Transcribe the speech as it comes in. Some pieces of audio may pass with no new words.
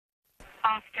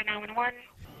Austin 911.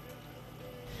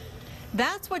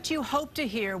 That's what you hope to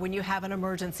hear when you have an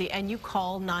emergency and you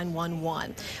call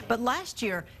 911. But last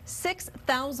year,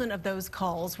 6,000 of those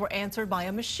calls were answered by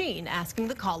a machine asking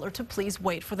the caller to please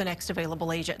wait for the next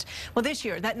available agent. Well, this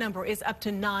year, that number is up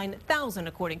to 9,000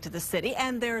 according to the city,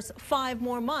 and there's 5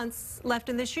 more months left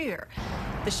in this year.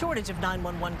 The shortage of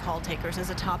 911 call takers is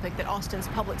a topic that Austin's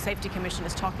Public Safety Commission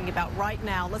is talking about right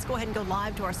now. Let's go ahead and go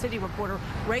live to our city reporter,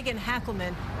 Reagan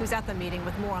Hackelman, who's at the meeting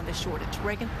with more on this shortage.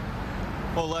 Reagan?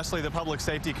 Well, Leslie, the Public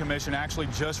Safety Commission actually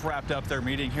just wrapped up their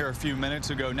meeting here a few minutes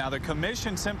ago. Now, the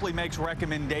commission simply makes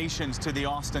recommendations to the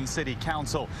Austin City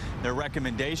Council. Their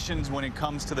recommendations when it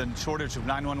comes to the shortage of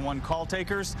 911 call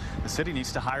takers, the city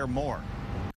needs to hire more.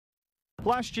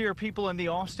 Last year, people in the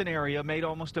Austin area made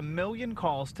almost 1 million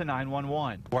calls to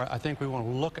 911. I think we want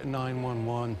to look at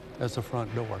 911 as the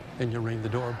front door, and you ring the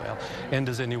doorbell, and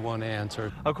does anyone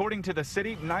answer? According to the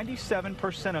city,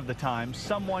 97% of the time,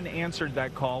 someone answered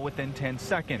that call within 10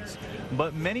 seconds.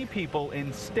 But many people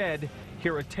instead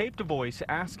hear a taped voice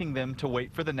asking them to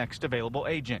wait for the next available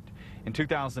agent. In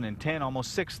 2010,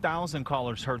 almost 6,000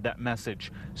 callers heard that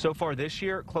message. So far this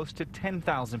year, close to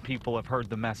 10,000 people have heard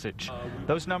the message.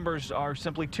 Those numbers are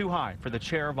simply too high for the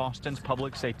chair of Austin's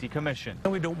Public Safety Commission.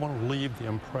 And we don't want to leave the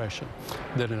impression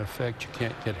that in effect you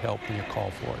can't get help when you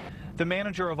call for it. The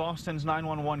manager of Austin's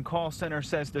 911 call center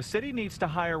says the city needs to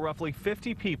hire roughly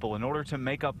 50 people in order to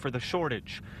make up for the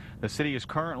shortage. The city is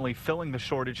currently filling the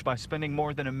shortage by spending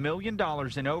more than $1 million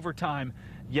in overtime,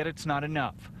 yet it's not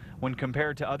enough. When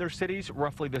compared to other cities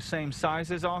roughly the same size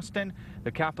as Austin,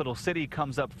 the capital city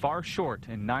comes up far short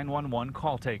in 911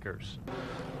 call takers.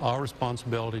 Our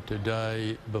responsibility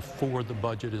today, before the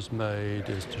budget is made,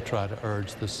 is to try to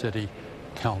urge the city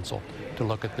council to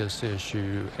look at this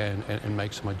issue and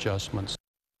make some adjustments.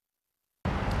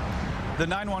 The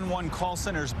 911 call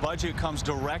center's budget comes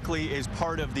directly as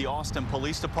part of the Austin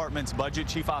Police Department's budget.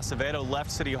 Chief Acevedo left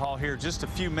City Hall here just a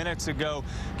few minutes ago.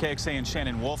 KXAN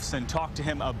Shannon Wolfson talked to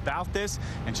him about this,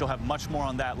 and she'll have much more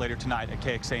on that later tonight at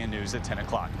KXAN News at 10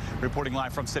 o'clock. Reporting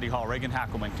live from City Hall, Reagan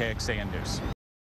Hackelman, KXAN News.